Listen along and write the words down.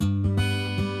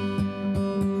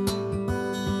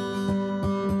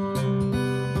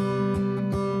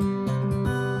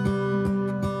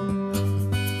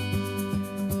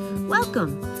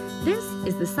Welcome. This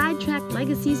is the Sidetrack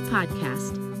Legacies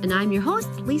podcast, and I'm your host,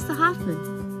 Lisa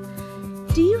Hoffman.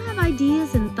 Do you have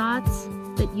ideas and thoughts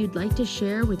that you'd like to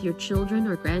share with your children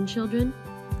or grandchildren?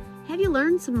 Have you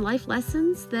learned some life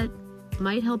lessons that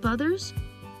might help others?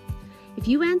 If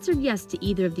you answered yes to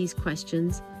either of these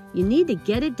questions, you need to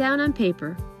get it down on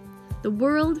paper. The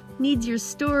world needs your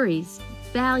stories,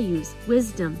 values,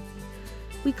 wisdom.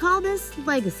 We call this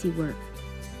legacy work.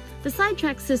 The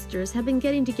Sidetrack sisters have been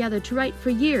getting together to write for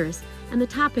years, and the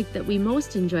topic that we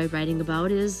most enjoy writing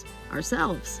about is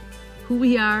ourselves, who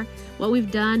we are, what we've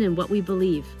done, and what we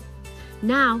believe.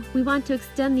 Now, we want to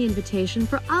extend the invitation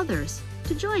for others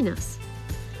to join us.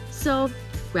 So,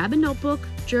 grab a notebook,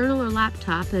 journal, or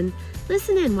laptop and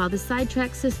listen in while the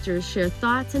Sidetrack sisters share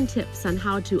thoughts and tips on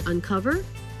how to uncover,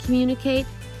 communicate,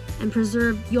 and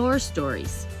preserve your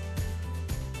stories.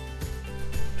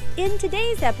 In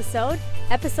today's episode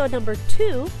number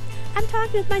 2, I'm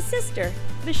talking with my sister,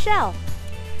 Michelle.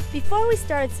 Before we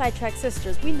started Sidetrack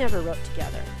Sisters, we never wrote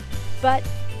together. But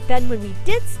then when we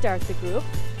did start the group,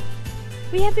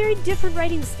 we have very different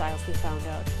writing styles, we found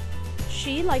out.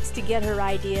 She likes to get her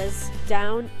ideas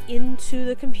down into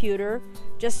the computer,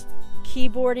 just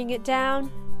keyboarding it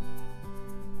down,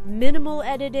 minimal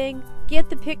editing, get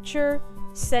the picture,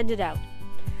 send it out.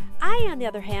 I, on the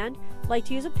other hand, like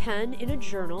to use a pen in a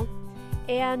journal,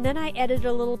 and then I edit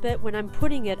a little bit when I'm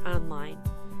putting it online.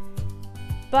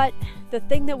 But the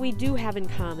thing that we do have in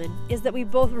common is that we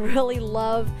both really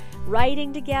love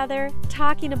writing together,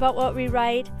 talking about what we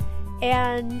write,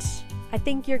 and I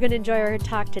think you're going to enjoy our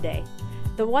talk today.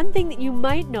 The one thing that you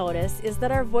might notice is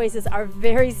that our voices are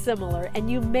very similar, and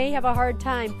you may have a hard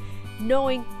time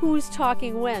knowing who's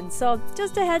talking when. So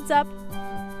just a heads up.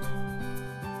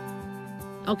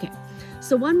 Okay,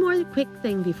 so one more quick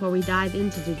thing before we dive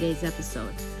into today's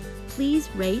episode. Please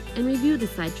rate and review the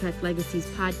Sidetrack Legacies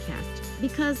podcast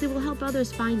because it will help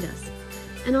others find us.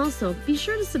 And also, be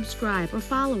sure to subscribe or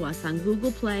follow us on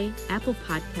Google Play, Apple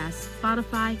Podcasts,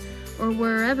 Spotify, or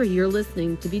wherever you're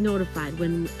listening to be notified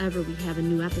whenever we have a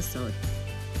new episode.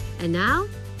 And now,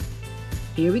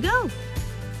 here we go.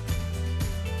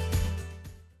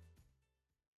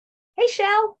 Hey,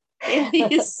 Shell.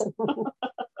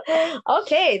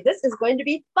 Okay, this is going to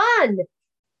be fun.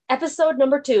 Episode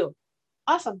number 2.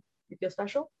 Awesome. You feel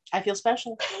special? I feel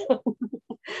special.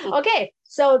 Okay,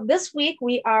 so this week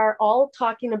we are all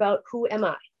talking about who am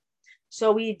I?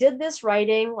 So we did this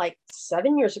writing like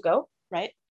 7 years ago.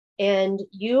 Right. And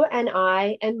you and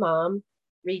I and Mom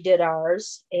redid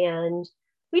ours and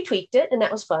we tweaked it and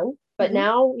that was fun. But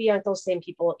now we aren't those same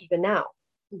people even now.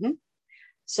 Mm-hmm.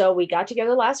 So we got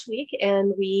together last week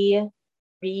and we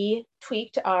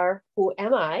retweaked our who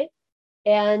am I,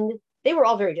 and they were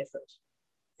all very different.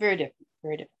 Very different.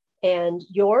 Very different. And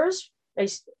yours,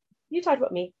 you talked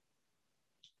about me.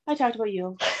 I talked about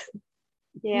you.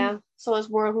 Yeah. So is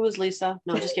more who is Lisa.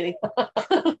 No, just kidding.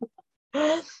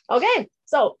 Okay.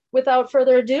 So without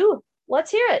further ado, let's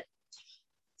hear it.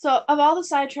 So of all the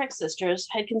Sidetrack sisters,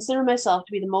 I'd consider myself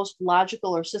to be the most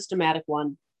logical or systematic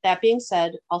one. That being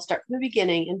said, I'll start from the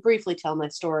beginning and briefly tell my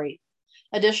story.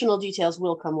 Additional details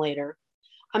will come later.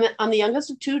 I'm the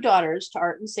youngest of 2 daughters to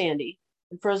Art and Sandy.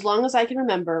 And for as long as I can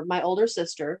remember, my older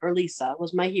sister, or Lisa,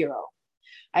 was my hero.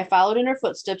 I followed in her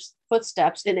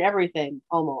footsteps in everything,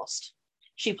 almost.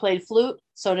 She played flute,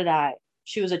 so did I.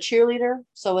 She was a cheerleader,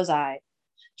 so was I.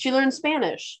 She learned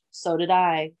Spanish, so did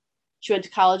I. She went to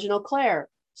college in Eau Claire,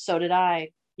 so did I.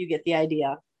 You get the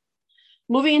idea.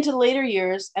 Moving into the later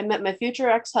years, I met my future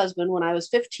ex-husband when I was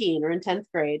 15 or in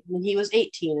 10th grade, when he was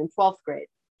 18 in 12th grade.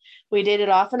 We dated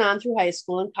off and on through high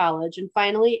school and college, and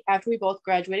finally, after we both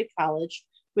graduated college,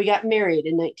 we got married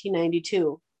in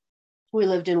 1992. We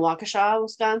lived in Waukesha,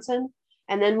 Wisconsin,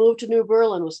 and then moved to New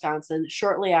Berlin, Wisconsin,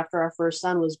 shortly after our first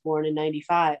son was born in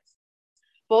 95.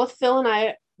 Both Phil and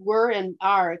I were and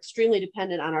are extremely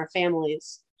dependent on our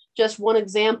families. Just one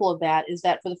example of that is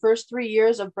that for the first 3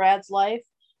 years of Brad's life,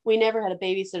 we never had a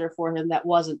babysitter for him that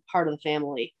wasn't part of the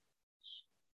family.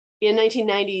 In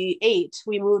 1998,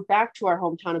 we moved back to our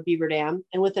hometown of Beaver Dam,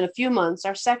 and within a few months,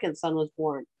 our second son was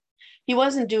born. He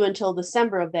wasn't due until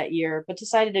December of that year, but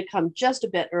decided to come just a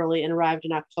bit early and arrived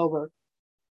in October.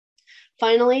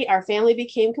 Finally, our family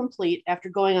became complete after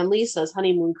going on Lisa's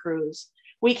honeymoon cruise.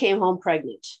 We came home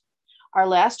pregnant. Our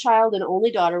last child and only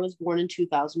daughter was born in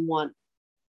 2001.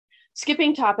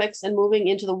 Skipping topics and moving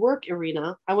into the work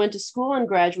arena, I went to school and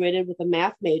graduated with a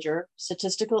math major,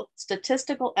 statistical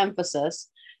emphasis,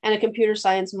 and a computer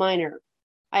science minor.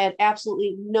 I had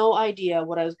absolutely no idea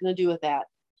what I was going to do with that.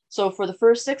 So for the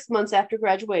first 6 months after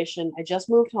graduation, I just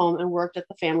moved home and worked at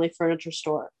the family furniture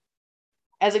store.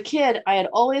 As a kid, I had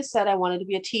always said I wanted to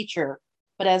be a teacher,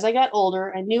 but as I got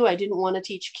older, I knew I didn't want to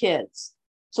teach kids.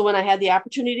 So when I had the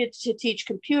opportunity to teach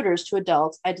computers to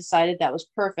adults, I decided that was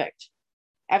perfect.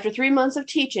 After 3 months of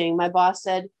teaching, my boss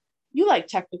said, "You like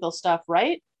technical stuff,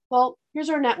 right? Well, here's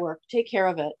our network. Take care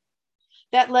of it."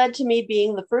 That led to me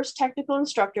being the first technical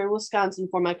instructor in Wisconsin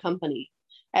for my company.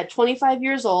 At 25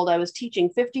 years old, I was teaching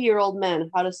 50-year-old men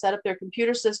how to set up their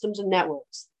computer systems and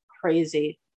networks.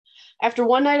 Crazy. After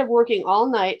one night of working all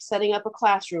night, setting up a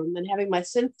classroom, and having my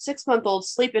 6-month-old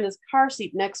sleep in his car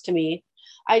seat next to me,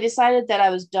 I decided that I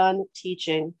was done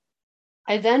teaching.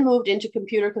 I then moved into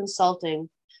computer consulting.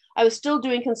 I was still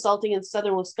doing consulting in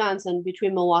southern Wisconsin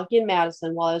between Milwaukee and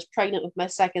Madison while I was pregnant with my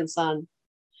second son.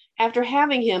 After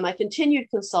having him, I continued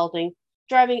consulting,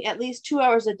 driving at least 2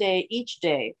 hours a day each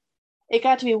day. It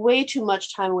got to be way too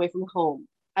much time away from home.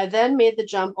 I then made the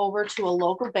jump over to a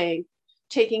local bank,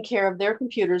 taking care of their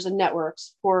computers and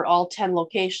networks for all 10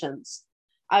 locations.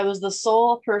 I was the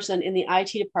sole person in the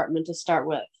IT department to start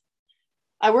with.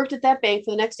 I worked at that bank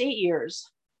for the next 8 years.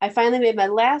 I finally made my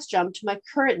last jump to my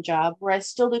current job where I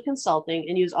still do consulting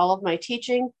and use all of my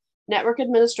teaching, network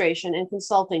administration, and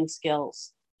consulting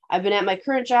skills. I've been at my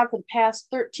current job for the past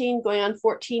 13, going on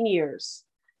 14 years.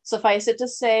 Suffice it to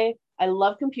say, I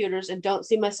love computers and don't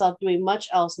see myself doing much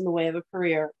else in the way of a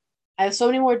career. I have so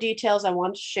many more details I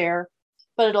want to share,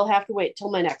 but it'll have to wait till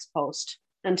my next post.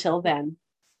 Until then.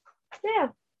 Yeah.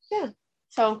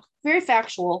 So very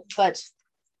factual, but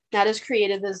not as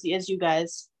creative as you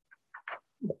guys.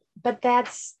 But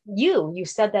that's you. You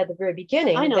said that at the very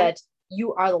beginning. I know. That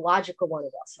you are the logical one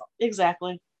of us.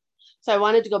 Exactly. So I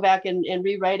wanted to go back and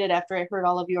rewrite it after I heard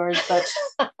all of yours, but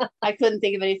I couldn't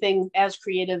think of anything as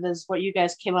creative as what you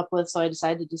guys came up with. So I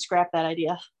decided to scrap that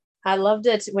idea. I loved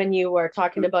it when you were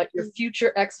talking about your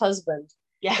future ex-husband.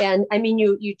 Yeah. And I mean,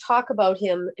 you talk about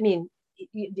him. I mean,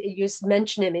 you just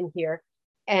mention him in here.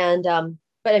 And,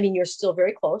 but I mean, you're still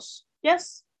very close.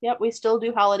 Yes. Yep. We still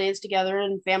do holidays together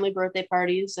and family birthday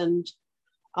parties. And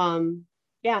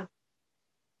yeah,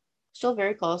 still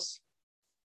very close.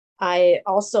 I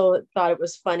also thought it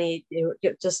was funny,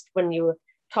 just when you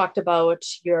talked about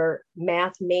your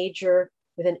math major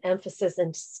with an emphasis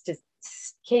in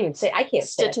statistics.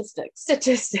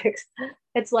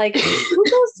 It's like, who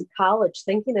goes to college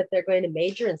thinking that they're going to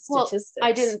major in statistics? Well,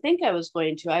 I didn't think I was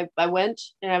going to. I went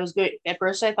and I was going, at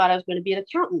first I thought I was going to be an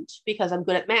accountant because I'm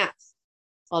good at math.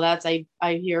 Well, I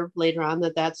hear later on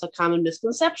that that's a common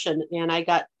misconception. And I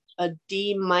got a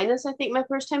D-, I think, my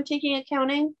first time taking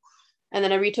accounting. And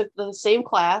then I retook the same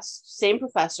class, same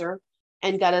professor,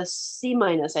 and got a C-,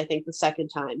 I think, the second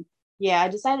time. Yeah, I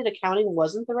decided accounting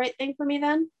wasn't the right thing for me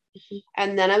then. Mm-hmm.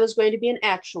 And then I was going to be an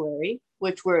actuary,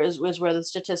 which was where the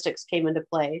statistics came into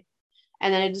play.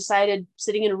 And then I decided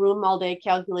sitting in a room all day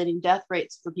calculating death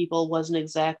rates for people wasn't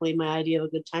exactly my idea of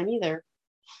a good time either.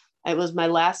 It was my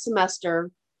last semester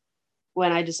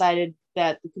when I decided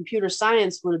that the computer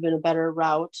science would have been a better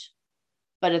route.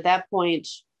 But at that point,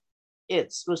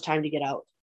 it was time to get out.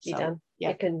 So, done.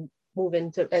 Yeah. It can move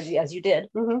into, as you did,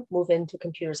 move into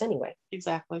computers anyway.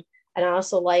 Exactly. And I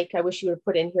also I wish you would have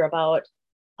put in here about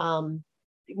I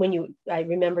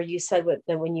remember you said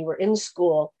that when you were in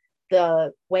school,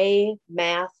 the way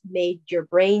math made your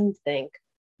brain think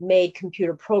made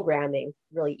computer programming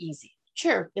really easy.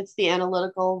 Sure. It's the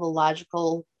analytical, the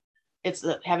logical, it's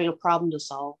having a problem to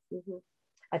solve. Mm-hmm.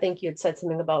 I think you had said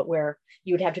something about where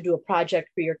you would have to do a project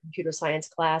for your computer science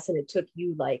class, and it took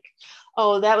you it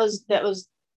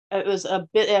was a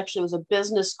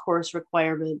business course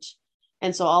requirement.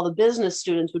 And so all the business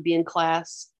students would be in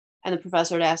class, and the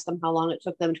professor would ask them how long it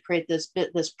took them to create this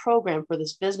program for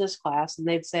this business class. And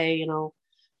they'd say,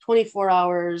 24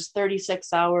 hours,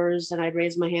 36 hours. And I'd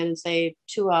raise my hand and say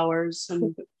 2 hours.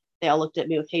 And they all looked at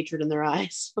me with hatred in their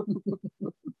eyes.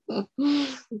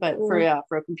 But for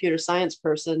a computer science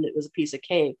person, it was a piece of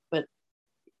cake, but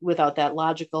without that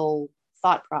logical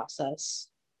thought process.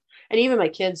 And even my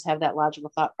kids have that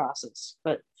logical thought process,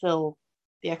 but Phil,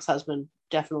 the ex-husband,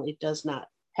 definitely does not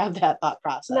have that thought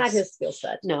process. Not his skill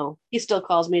set. No, he still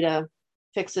calls me to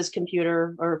fix his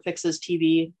computer or fix his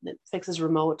TV, fix his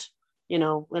remote,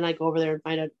 when I go over there and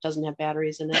find out it doesn't have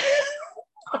batteries in it.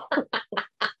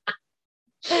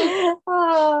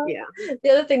 Yeah. The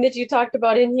other thing that you talked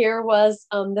about in here was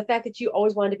the fact that you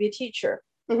always wanted to be a teacher.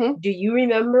 Mm-hmm. Do you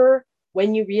remember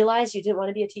when you realized you didn't want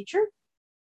to be a teacher?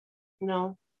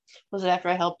 No. Was it after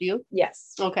I helped you?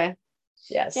 Yes. Okay.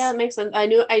 Yes. Yeah, it makes sense. I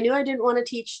knew I didn't want to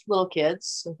teach little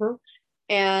kids.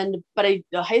 Mm-hmm. But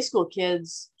the high school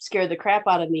kids scared the crap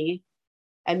out of me,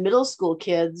 and middle school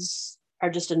kids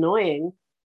are just annoying.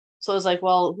 So I was like,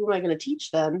 well, who am I going to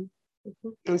teach then?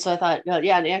 And so I thought,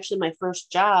 yeah, and actually my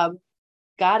first job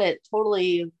got it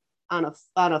totally on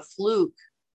a fluke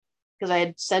because I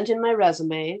had sent in my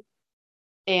resume,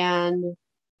 and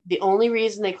the only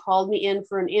reason they called me in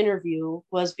for an interview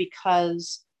was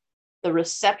because the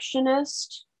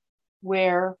receptionist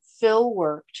where Phil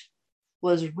worked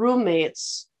was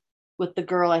roommates with the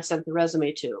girl I sent the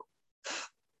resume to.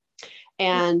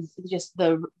 And just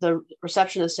the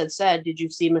receptionist had said, "Did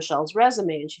you see Michelle's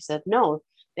resume?" And she said, "No,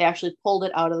 they actually pulled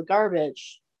it out of the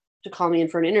garbage to call me in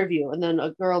for an interview." And then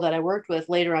a girl that I worked with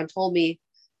later on told me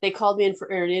they called me in for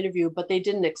an interview, but they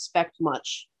didn't expect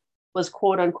much, was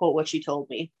quote unquote what she told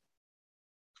me.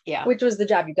 Yeah. Which was the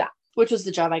job you got. Which was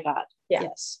the job I got. Yeah.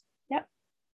 Yes. Yep.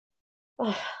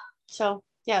 So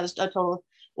yeah, it was a total,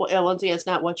 well, once again, it's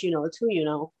not what you know, it's who you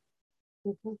know.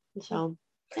 So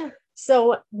yeah.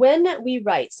 So when we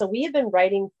write, so we have been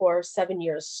writing for 7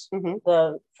 years,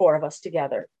 the four of us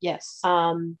together. Yes.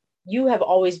 You have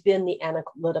always been the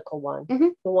analytical one,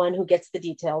 the one who gets the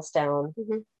details down.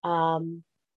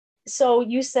 So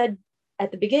you said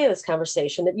at the beginning of this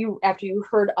conversation that you, after you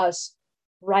heard us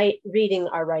reading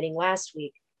our writing last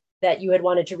week, that you had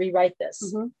wanted to rewrite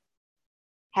this.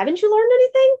 Haven't you learned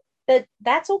anything?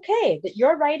 That's okay, that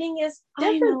your writing is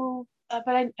different. I know.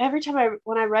 But every time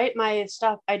when I write my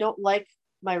stuff, I don't like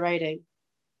my writing.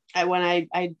 When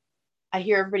I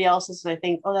hear everybody else's and I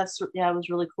think, oh, it was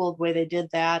really cool the way they did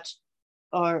that.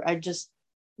 Or that's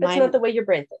not the way your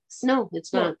brain thinks. No,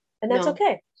 it's not. And that's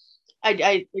okay.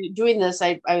 I doing this,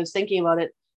 I was thinking about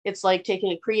it. It's like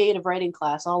taking a creative writing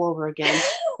class all over again.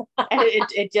 And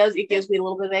it gives me a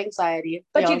little bit of anxiety.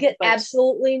 But you get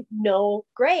absolutely no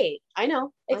grade. I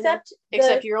know. Except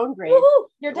your own grade. Woo-hoo,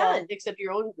 you're done. Except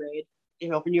your own grade.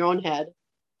 In your own head,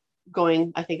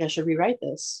 going, I think I should rewrite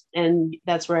this. And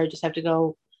that's where I just have to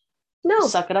go, no,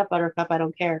 suck it up, buttercup. I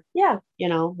don't care. Yeah.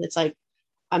 It's like,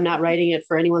 I'm not writing it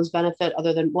for anyone's benefit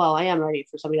other than, well, I am writing it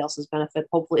for somebody else's benefit.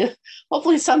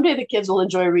 Hopefully someday the kids will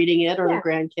enjoy reading it, or the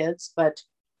grandkids. But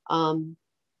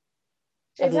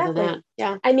exactly. Other than that,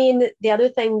 yeah. I mean, the other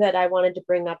thing that I wanted to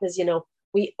bring up is,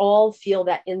 we all feel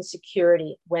that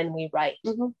insecurity when we write.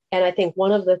 And I think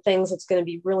one of the things that's going to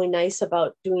be really nice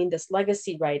about doing this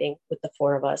legacy writing with the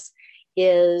four of us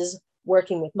is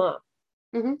working with Mom.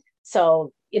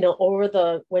 So,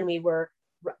 when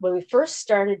we first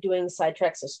started doing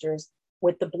Sidetrack Sisters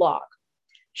with the blog,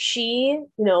 she,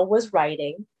 was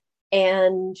writing,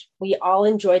 and we all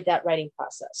enjoyed that writing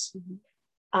process.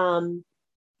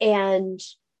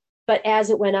 But as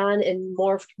it went on and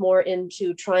morphed more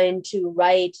into trying to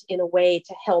write in a way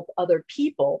to help other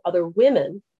people, other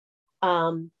women,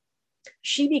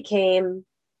 she became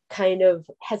kind of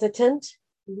hesitant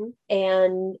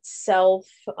and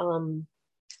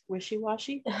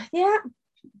wishy-washy. Yeah.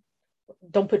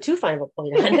 Don't put too fine of a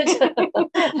point on it.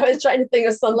 I was trying to think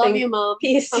of something Love you, Mom.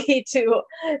 PC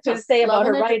to say about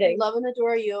her writing. Love and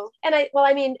adore you. And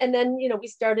and then, we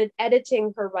started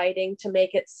editing her writing to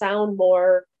make it sound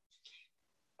more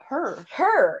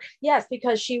her. Yes,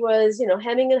 because she was,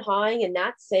 hemming and hawing and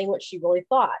not saying what she really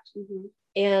thought.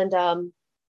 And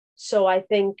so I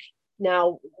think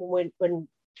now when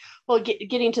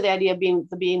getting to the idea of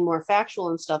being more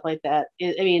factual and stuff like that,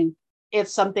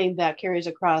 it's something that carries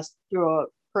across through a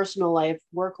personal life,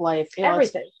 work life,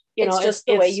 everything. It's just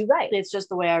the way you write. It's just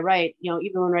the way I write. Even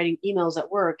when writing emails at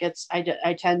work,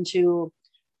 I tend to,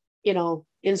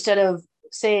 instead of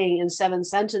saying in 7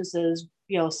 sentences,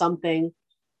 something,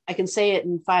 I can say it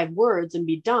in 5 words and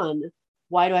be done.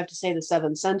 Why do I have to say the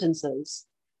 7 sentences?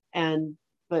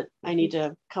 But I need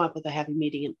to come up with a happy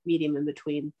medium in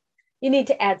between. You need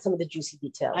to add some of the juicy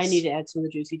details. I need to add some of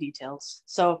the juicy details.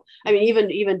 So,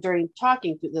 even during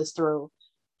talking this through,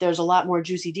 there's a lot more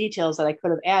juicy details that I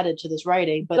could have added to this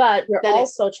writing. But you're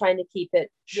also trying to keep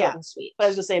it short and sweet. But I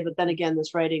was going to say, but then again,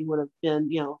 this writing would have been,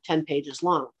 10 pages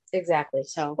long. Exactly.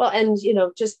 So, well, and,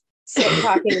 just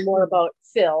talking more about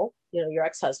Phil, your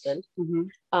ex-husband,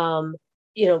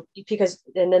 because,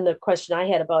 and then the question I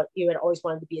had about, you had always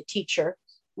wanted to be a teacher.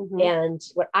 And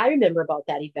what I remember about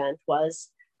that event was,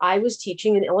 I was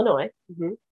teaching in Illinois,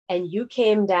 and you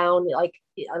came down like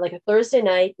a Thursday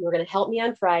night. You were going to help me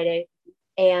on Friday,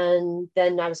 and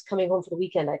then I was coming home for the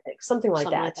weekend. I think something like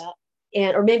that.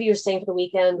 And or maybe you were staying for the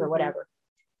weekend or whatever.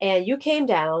 And you came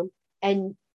down,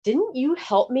 and didn't you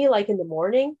help me like in the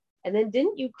morning? And then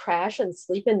didn't you crash and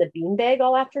sleep in the beanbag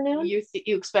all afternoon? You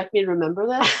expect me to remember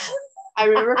that? I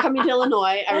remember coming to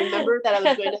Illinois. I remember that I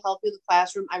was going to help you in the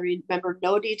classroom. I remember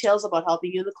no details about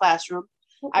helping you in the classroom.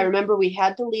 I remember we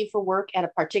had to leave for work at a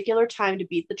particular time to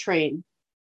beat the train.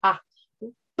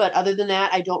 But other than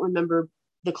that, I don't remember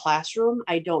the classroom.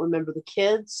 I don't remember the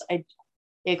kids.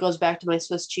 it goes back to my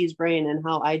Swiss cheese brain and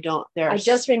how I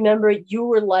just remember you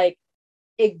were like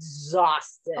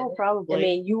exhausted. Oh, probably. I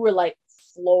mean, you were like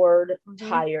floored,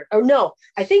 tired. Oh no,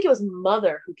 I think it was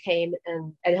Mother who came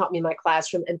and helped me in my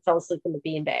classroom and fell asleep in the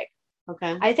beanbag.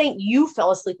 Okay. I think you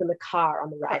fell asleep in the car on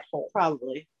the ride home.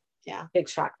 Probably. Yeah. Big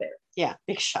shock there. Yeah.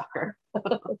 Big shocker.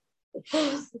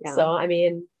 Yeah. So, I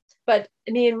mean,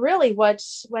 really what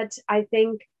I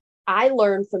think I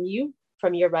learned from you,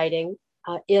 from your writing,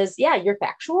 is, you're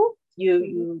factual.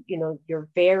 You know, you're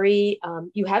very,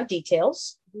 you have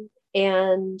details,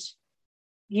 and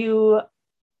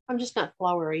I'm just not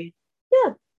flowery.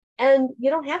 Yeah. And you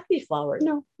don't have to be flowery.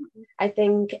 No. I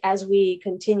think as we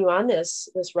continue on this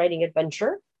writing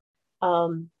adventure,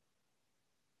 one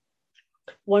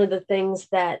of the things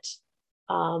that,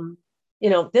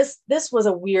 this was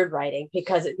a weird writing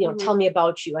because, tell me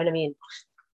about you. And I mean,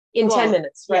 in 10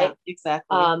 minutes, right? Yeah,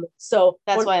 exactly. So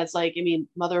that's why it's like, I mean,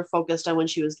 Mother focused on when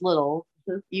she was little.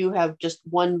 You have just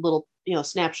one little,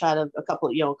 snapshot of a couple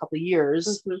of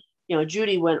years.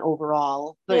 Judy went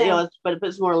overall, but but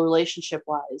it's more relationship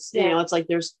wise. It's like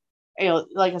there's,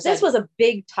 like I said, this was a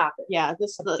big topic. Yeah,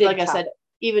 like I said,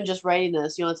 even just writing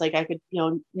this, it's like I could,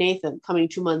 Nathan coming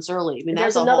 2 months early. I mean,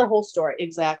 there's another whole story.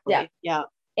 Exactly. Yeah.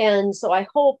 And so I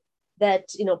hope that,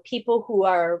 people who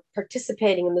are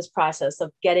participating in this process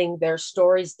of getting their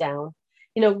stories down,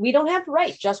 we don't have to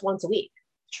write just once a week.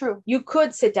 True. You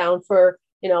could sit down for,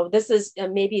 this is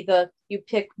maybe you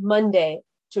pick Monday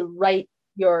to write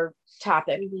your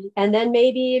topic. And then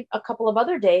maybe a couple of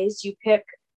other days you pick,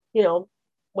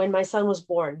 when my son was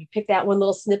born, you pick that one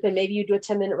little snippet, maybe you do a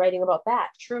 10-minute writing about that.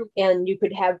 True. And you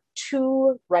could have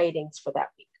 2 writings for that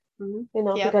week,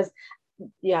 because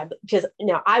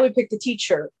I would pick the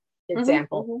teacher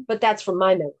example, but that's from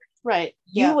my memory. Right.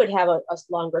 You would have a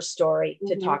longer story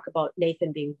to talk about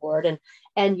Nathan being born,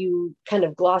 and you kind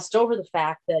of glossed over the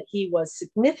fact that he was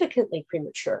significantly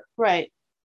premature. Right.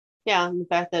 Yeah. And the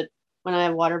fact that when I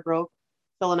water broke,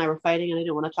 Phil and I were fighting and I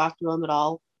didn't want to talk to him at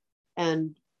all.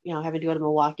 And, having to go to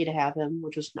Milwaukee to have him,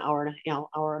 which was an hour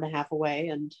and a half away.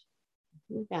 And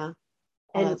yeah.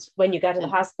 And when you got to the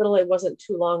hospital, it wasn't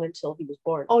too long until he was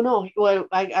born. Oh, no. Well,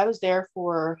 I was there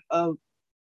for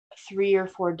 3 or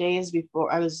 4 days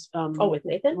before I was. With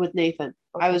Nathan? With Nathan.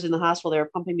 Okay. I was in the hospital. They were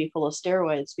pumping me full of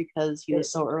steroids because he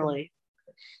was so early.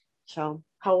 So.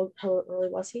 How early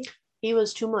was he? He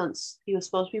was 2 months. He was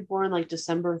supposed to be born like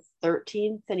December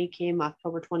 13th, and he came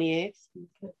October 28th.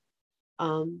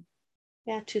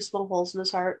 Okay. 2 small holes in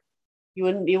his heart. You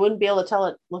wouldn't be able to tell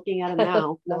it looking at him now.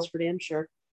 No. That's for damn sure.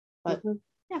 But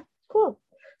yeah, cool.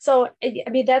 So I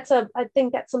mean, I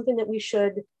think that's something that we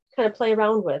should kind of play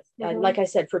around with. Like I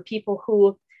said, for people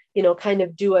who kind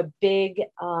of do a big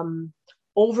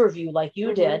overview like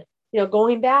you did,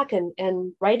 going back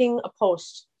and writing a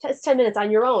post. It's 10 minutes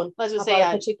on your own. I was going to say,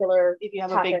 particular. If you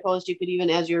have a big post, you could even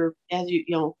as you read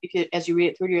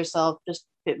it through to yourself, just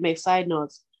make side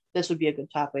notes. This would be a good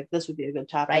topic. This would be a good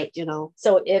topic. Right.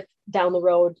 So if down the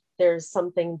road there's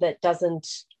something that doesn't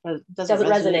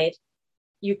resonate,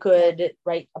 you could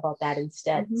write about that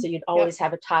instead. So you'd always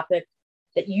have a topic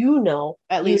that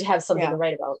at least you'd have something to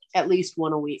write about. At least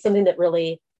one a week. Something that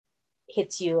really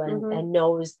hits you and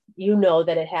knows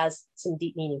that it has some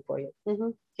deep meaning for you.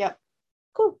 Yep.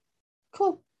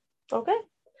 Cool. Okay.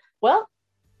 Well,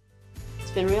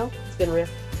 it's been real. It's been real.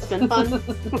 It's been fun.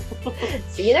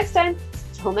 See you next time.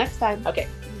 Till next time. Okay.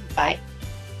 Bye.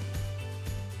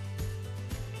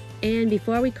 And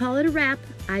before we call it a wrap,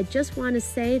 I just want to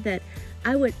say that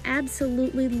I would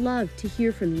absolutely love to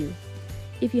hear from you.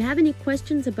 If you have any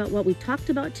questions about what we talked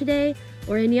about today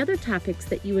or any other topics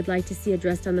that you would like to see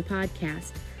addressed on the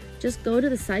podcast, just go to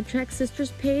the Sidetrack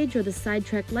Sisters page or the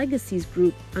Sidetrack Legacies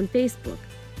group on Facebook.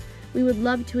 We would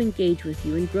love to engage with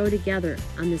you and grow together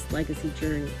on this legacy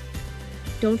journey.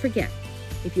 Don't forget,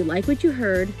 if you like what you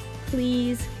heard,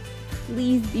 please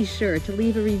be sure to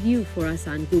leave a review for us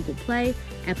on Google Play,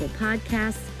 Apple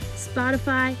Podcasts,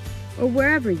 Spotify, or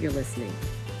wherever you're listening.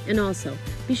 And also,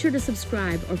 be sure to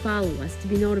subscribe or follow us to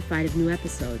be notified of new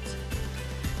episodes.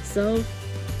 So,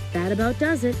 that about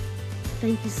does it.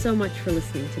 Thank you so much for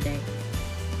listening today.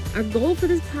 Our goal for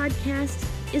this podcast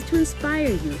is to inspire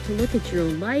you to look at your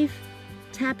own life,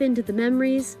 tap into the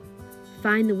memories,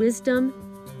 find the wisdom,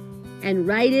 and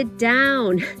write it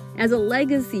down as a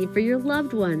legacy for your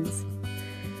loved ones.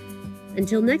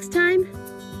 Until next time,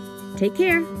 take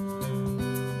care.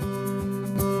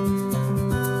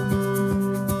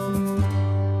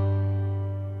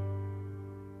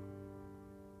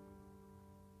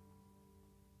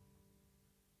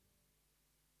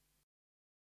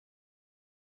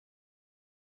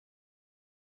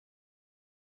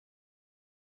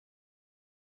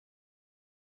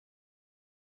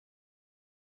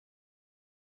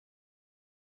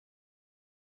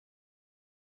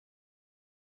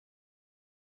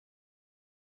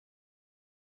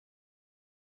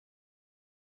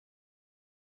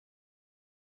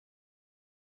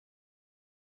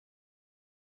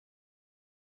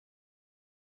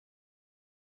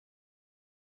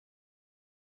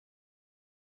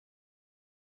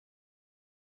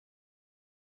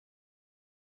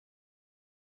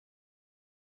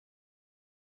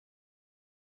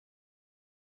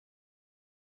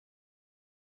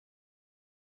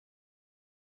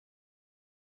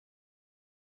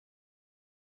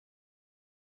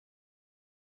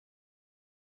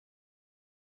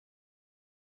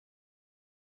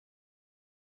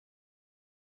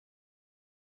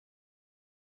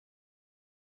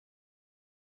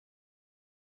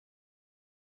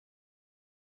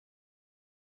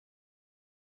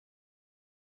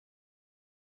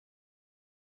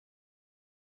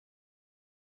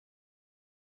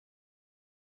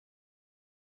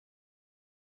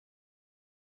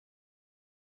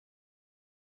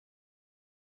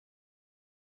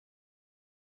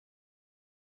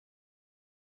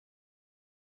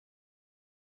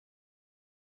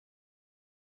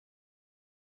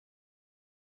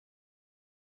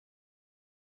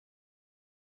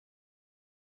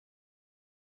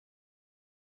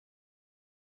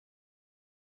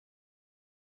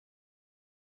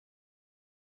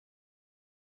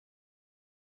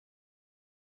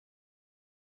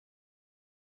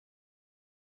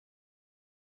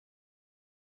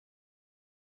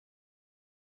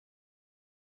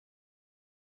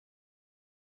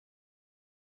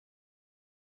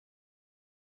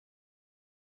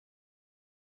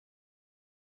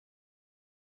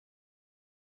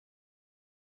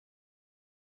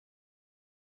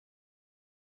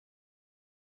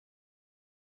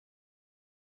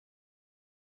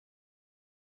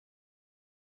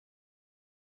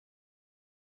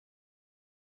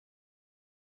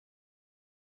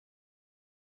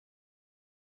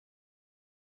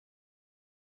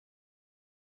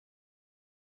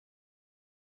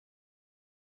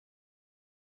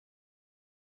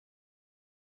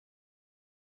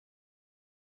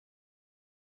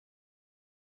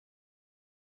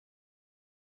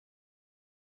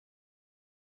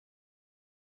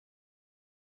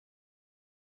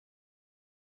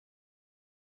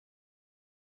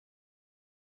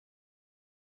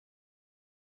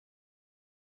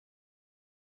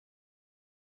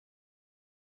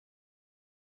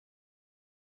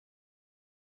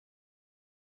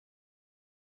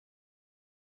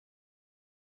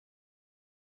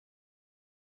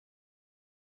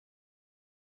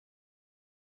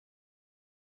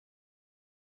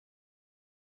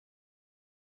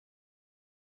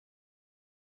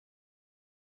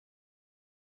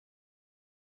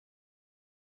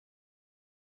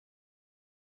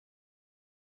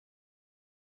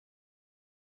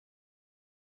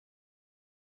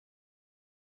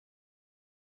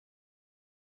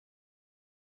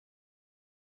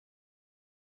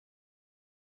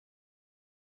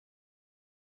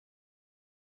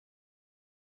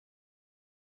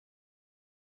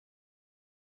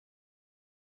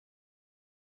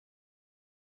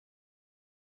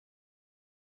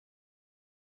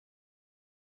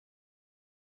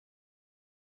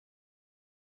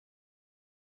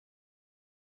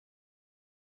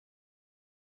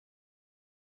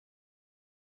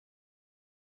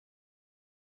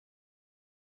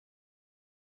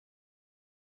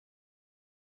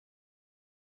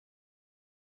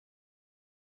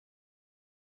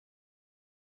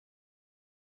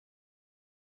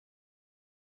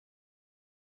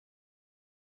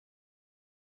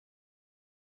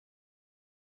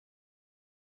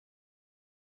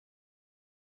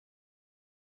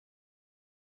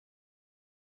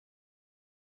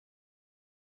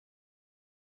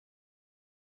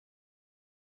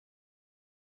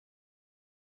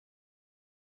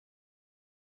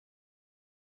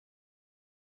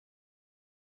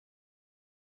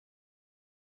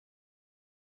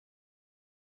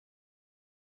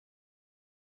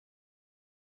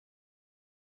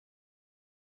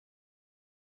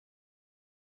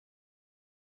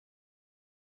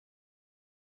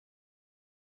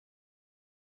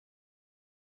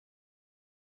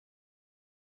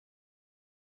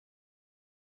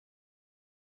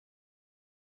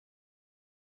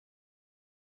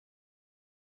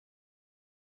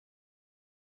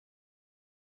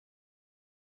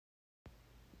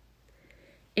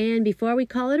 And before we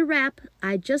call it a wrap,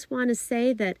 I just want to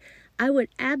say that I would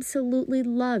absolutely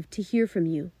love to hear from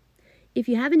you. If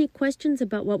you have any questions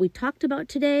about what we talked about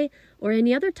today or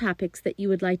any other topics that you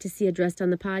would like to see addressed on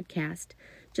the podcast,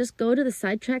 just go to the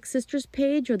Sidetrack Sisters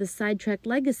page or the Sidetrack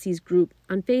Legacies group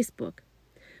on Facebook.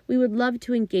 We would love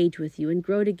to engage with you and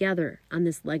grow together on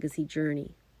this legacy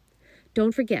journey.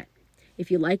 Don't forget,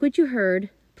 if you like what you heard,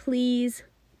 please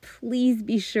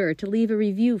be sure to leave a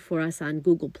review for us on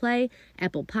Google Play,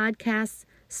 Apple Podcasts,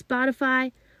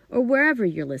 Spotify, or wherever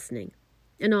you're listening.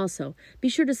 And also, be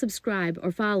sure to subscribe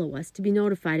or follow us to be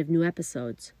notified of new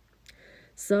episodes.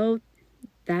 So,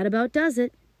 that about does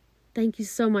it. Thank you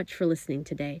so much for listening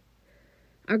today.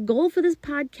 Our goal for this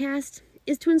podcast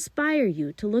is to inspire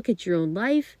you to look at your own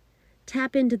life,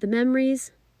 tap into the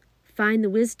memories, find the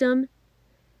wisdom,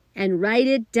 and write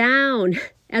it down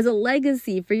as a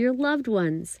legacy for your loved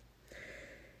ones.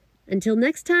 Until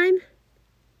next time,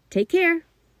 take care.